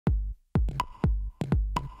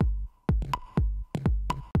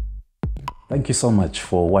Thank you so much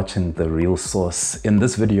for watching The Real Source. In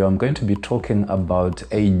this video, I'm going to be talking about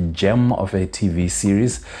a gem of a TV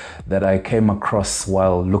series that I came across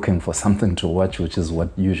while looking for something to watch, which is what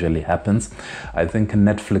usually happens. I think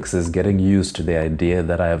Netflix is getting used to the idea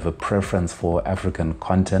that I have a preference for African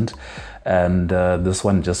content, and this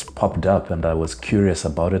one just popped up and I was curious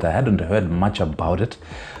about it. I hadn't heard much about it,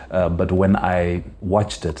 but when I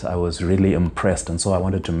watched it, I was really impressed, and so I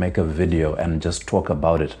wanted to make a video and just talk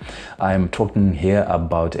about it. I'm talking here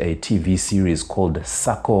about a TV series called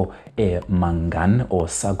Sakho e Mangane, or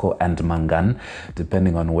Sakho and Mangane,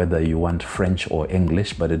 depending on whether you want French or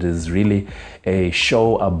English, but it is really a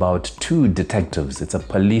show about two detectives. It's a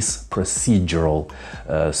police procedural,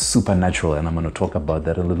 supernatural, and I'm going to talk about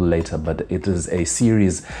that a little later, but it is a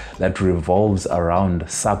series that revolves around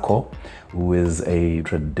Sakho, who is a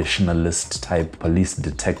traditionalist type police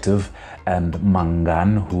detective, and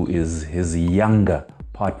Mangane, who is his younger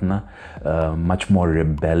partner, much more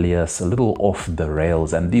rebellious, a little off the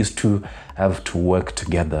rails, and these two have to work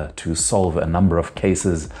together to solve a number of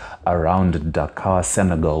cases around Dakar,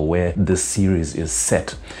 Senegal, where this series is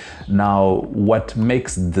set. Now, what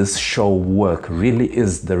makes this show work really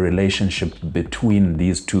is the relationship between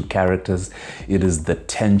these two characters. It is the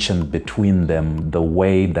tension between them, the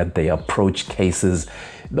way that they approach cases,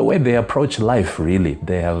 the way they approach life, really.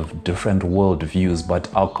 They have different worldviews,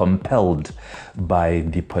 but are compelled by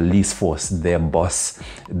the police force. Their boss,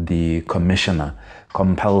 the commissioner,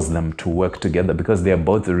 compels them to work together because they are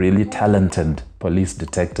both really talented police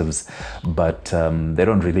detectives, but they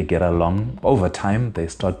don't really get along. Over time, they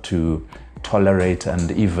start to tolerate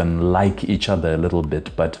and even like each other a little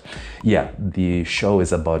bit. But yeah, the show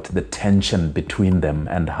is about the tension between them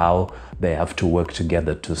and how they have to work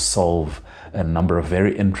together to solve a number of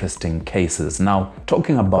very interesting cases. Now,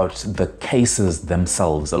 talking about the cases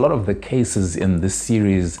themselves, a lot of the cases in this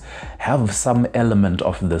series have some element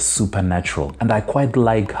of the supernatural, and I quite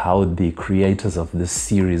like how the creators of this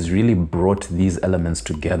series really brought these elements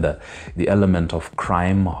together. The element of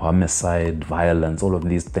crime, homicide, violence, all of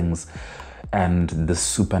these things, and the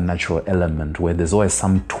supernatural element where there's always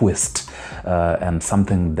some twist and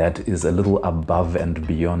something that is a little above and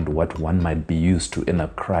beyond what one might be used to in a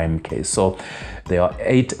crime case. So there are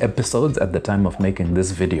 8 episodes at the time of making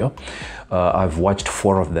this video. I've watched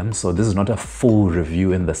 4 of them, so this is not a full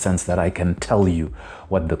review in the sense that I can tell you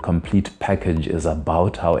what the complete package is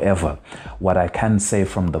about. However, what I can say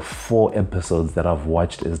from the 4 episodes that I've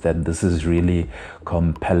watched is that this is really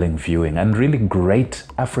compelling viewing and really great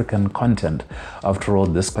African content. After all,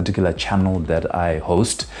 this particular channel that I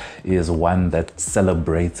host is one that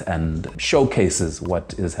celebrates and showcases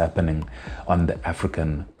what is happening on the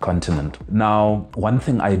African continent. Now, one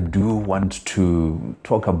thing I do want to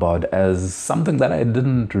talk about as something that I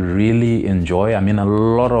didn't really enjoy. I mean, a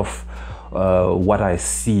lot of what I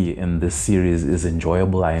see in this series is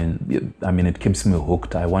enjoyable. I mean, it keeps me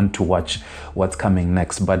hooked. I want to watch what's coming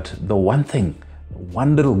next. But the one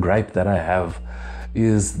little gripe that I have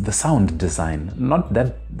is the sound design. Not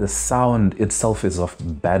that the sound itself is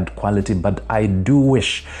of bad quality, but I do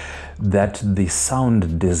wish that the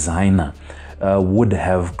sound designer would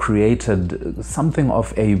have created something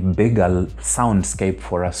of a bigger soundscape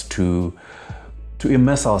for us to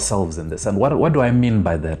immerse ourselves in this. And what do I mean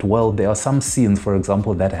by that? Well, there are some scenes, for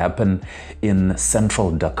example, that happen in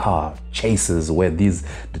central Dakar, chases where these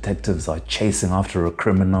detectives are chasing after a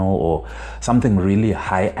criminal, or something really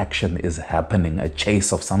high action is happening, a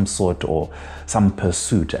chase of some sort or some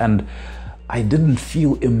pursuit. And I didn't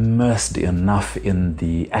feel immersed enough in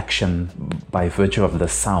the action by virtue of the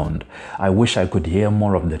sound. I wish I could hear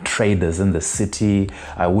more of the traders in the city.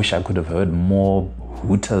 I wish I could have heard more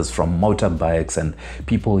hooters from motorbikes and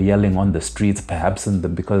people yelling on the streets, perhaps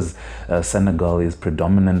because Senegal is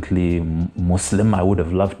predominantly Muslim. I would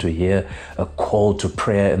have loved to hear a call to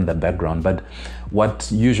prayer in the background. But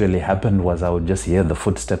what usually happened was I would just hear the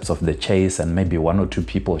footsteps of the chase and maybe 1 or 2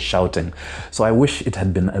 people shouting. So I wish it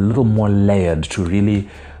had been a little more layered to really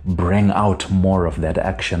bring out more of that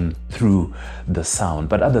action through the sound.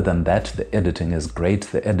 But other than that, the editing is great.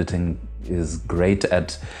 The editing is great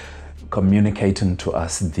at communicating to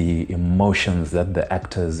us the emotions that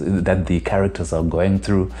the characters are going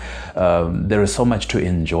through. There is so much to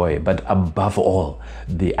enjoy, but above all,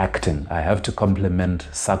 the acting. I have to compliment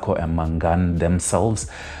Sakho and Mangane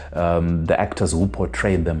themselves. The actors who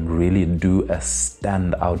portray them really do a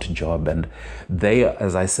standout job, and they,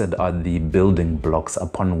 as I said, are the building blocks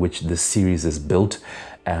upon which this series is built.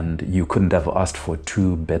 and you couldn't have asked for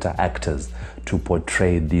two better actors to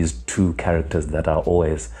portray these two characters that are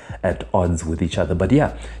always at odds with each other. But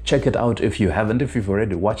yeah, check it out if you haven't. If you've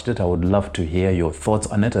already watched it, I would love to hear your thoughts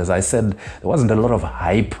on it. As I said, there wasn't a lot of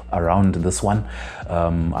hype around this one.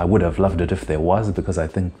 I would have loved it if there was, because I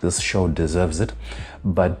think this show deserves it.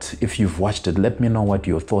 But if you've watched it, let me know what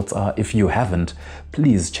your thoughts are. If you haven't,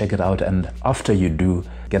 please check it out, and after you do,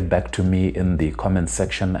 get back to me in the comments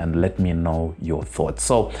section and let me know your thoughts.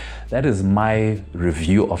 So that is my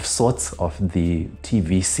review of sorts of the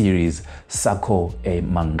TV series Sakho a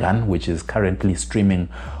Mangane, which is currently streaming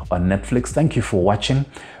on Netflix. Thank you for watching.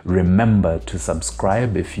 Remember to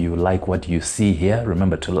subscribe if you like what you see here.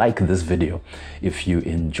 Remember to like this video if you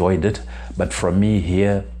enjoyed it. But from me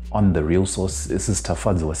here on The Real Source, this is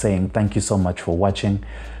Tafadzwa saying thank you so much for watching,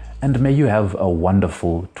 and may you have a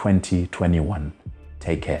wonderful 2021.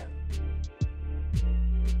 Take care.